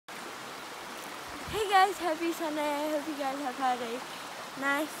Hey guys, happy Sunday. I hope you guys have had a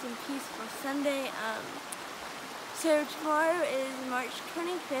nice and peaceful Sunday. So tomorrow is March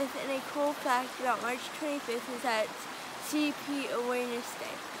 25th, and a cool fact about March 25th is that it's CP Awareness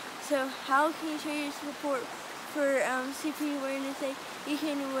Day. So how can you show your support for CP Awareness Day? You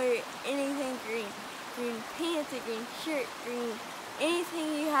can wear anything green. Green pants, a green shirt, green,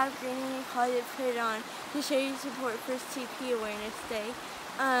 anything you have green in your closet, put it on to show your support for CP Awareness Day.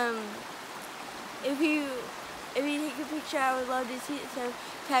 If you take a picture, I would love to see it, so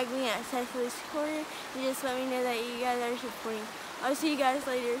tag me at Cecily's Corner and just let me know that you guys are supporting. I'll see you guys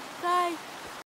later. Bye!